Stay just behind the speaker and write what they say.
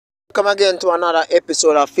Welcome again to another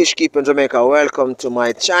episode of Fish Keeping Jamaica. Welcome to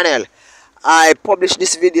my channel. I published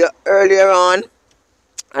this video earlier on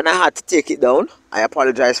and I had to take it down. I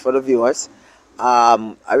apologize for the viewers.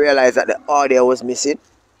 I realized that the audio was missing.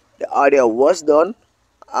 The audio was done,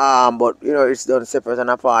 but you know, it's done separate and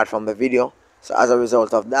apart from the video. So as a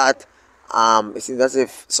result of that, it seems as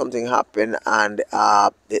if something happened and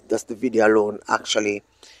just the video alone actually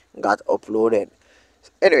got uploaded.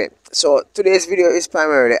 Anyway, so today's video is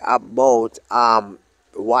primarily about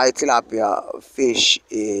why tilapia fish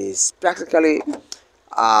is practically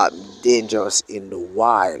dangerous in the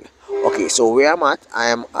wild. Okay, so where I'm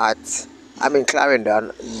in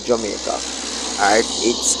Clarendon, Jamaica. Alright,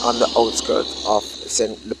 it's on the outskirts of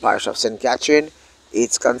the parish of St. Catherine.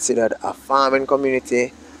 It's considered a farming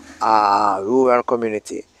community, a rural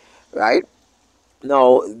community, right?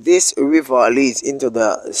 Now, this river leads into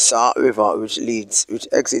the Salt River, which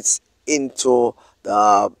exits into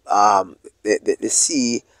the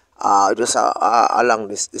sea, just along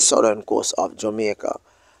the southern coast of Jamaica,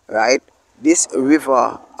 right? This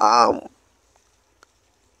river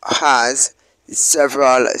has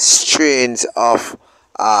several strains of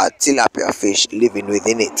tilapia fish living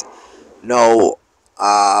within it. Now,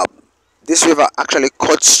 this river actually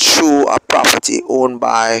cuts through a property owned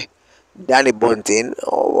by Danny Bunting,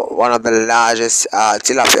 one of the largest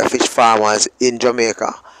tilapia fish farmers in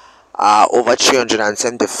Jamaica. Over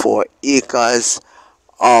 374 acres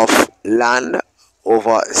of land,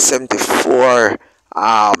 over 74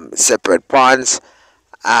 separate ponds,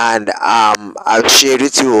 and I've shared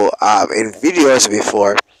with you in videos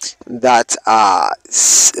before that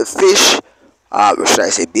fish, should I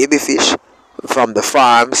say baby fish, from the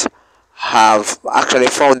farms have actually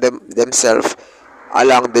found themselves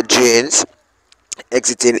along the drains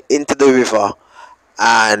exiting into the river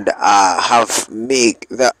and have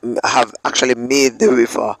actually made the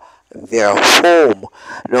river their home.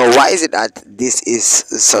 Now, why is it that this is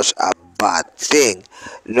such a bad thing?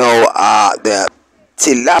 Now, the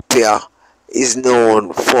tilapia is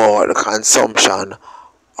known for the consumption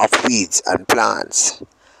of weeds and plants.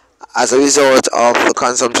 As a result of the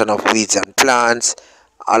consumption of weeds and plants,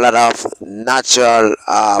 a lot of natural,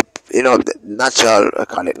 I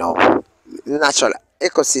call it now, natural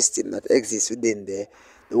ecosystem that exists within the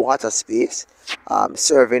water space,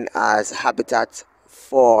 serving as habitat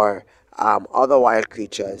for other wild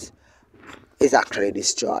creatures, is actually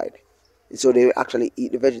destroyed. So they actually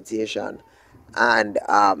eat the vegetation, and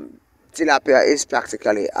tilapia is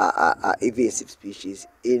practically a invasive species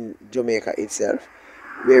in Jamaica itself,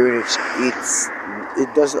 where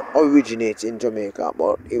it doesn't originate in Jamaica,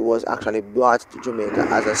 but it was actually brought to Jamaica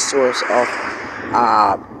as a source of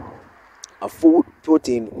a food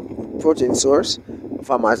protein source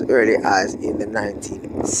from as early as in the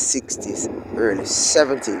 1960s, early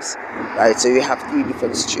 70s, right? So you have three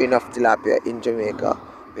different strains of tilapia in Jamaica.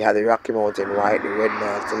 We have the Rocky Mountain White, the Red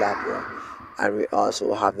Nile tilapia, and we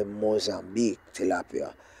also have the Mozambique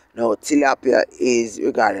tilapia. Now, tilapia is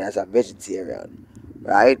regarded as a vegetarian,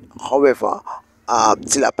 right? However,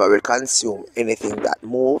 tilapia will consume anything that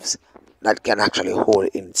moves, that can actually hold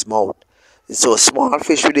in its mouth. So small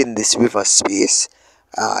fish within this river space,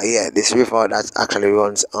 this river that actually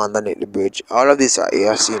runs underneath the bridge, all of this that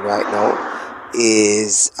you're seeing right now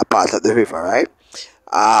is a part of the river, right?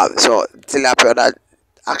 So tilapia that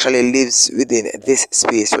actually lives within this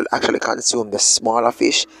space will actually consume the smaller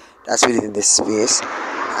fish that's within this space,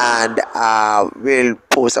 and will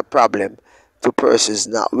pose a problem to persons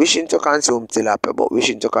not wishing to consume tilapia but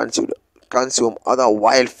wishing to consume other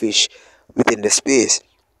wild fish within the space.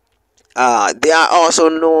 They are also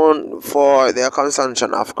known for their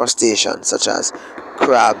consumption of crustaceans such as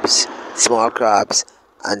crabs, small crabs,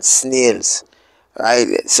 and snails,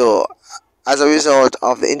 right? So, as a result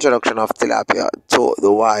of the introduction of tilapia to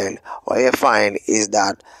the wild, what you find is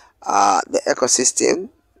that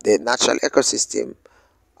the natural ecosystem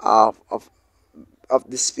of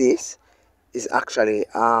the space is actually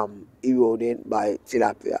eroded by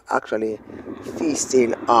tilapia actually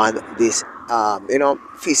feasting on this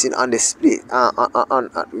feasting on the space,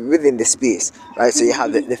 within the space, right? So you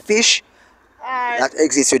have the fish that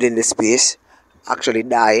exists within the space actually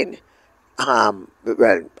dying,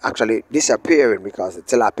 well, actually disappearing because the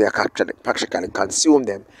tilapia actually practically consume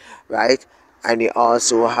them, right? And you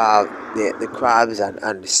also have the crabs and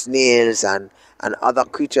the snails and other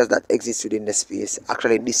creatures that exist within the space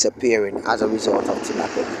actually disappearing as a result of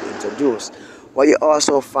tilapia being introduced. What you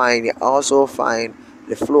also find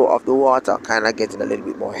the flow of the water kind of getting a little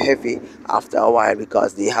bit more heavy after a while,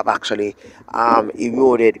 because they have actually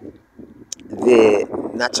eroded the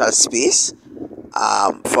natural space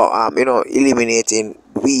for eliminating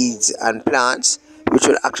weeds and plants, which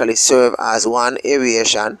will actually serve as one,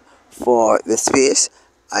 aeration for the space,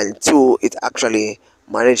 and two, it actually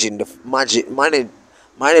manages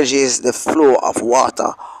the flow of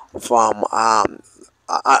water from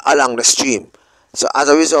along the stream. So as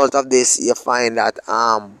a result of this, you find that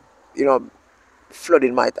you know,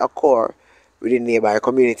 flooding might occur within nearby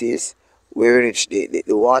communities where in which the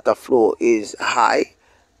water flow is high,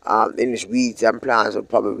 in which weeds and plants will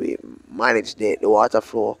probably manage the water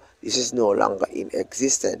flow. This is no longer in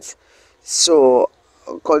existence. So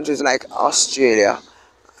countries like Australia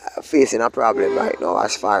facing a problem right now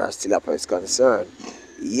as far as tilapia is concerned.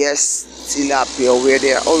 Yes, tilapia, where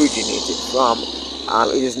they are originated from,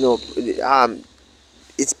 it is no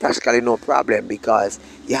it's practically no problem because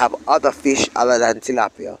you have other fish other than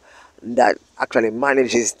tilapia that actually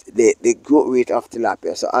manages the growth rate of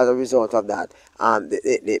tilapia. So as a result of that,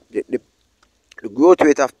 the growth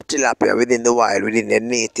rate of tilapia within the wild, within the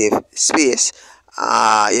native space,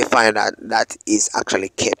 you find that that is actually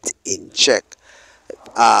kept in check.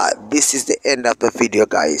 This is the end of the video,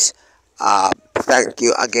 guys. Thank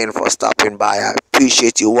you again for stopping by. I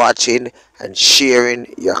appreciate you watching and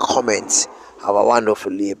sharing your comments. Have a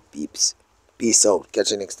wonderful day, peeps. Peace out.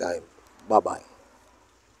 Catch you next time. Bye bye.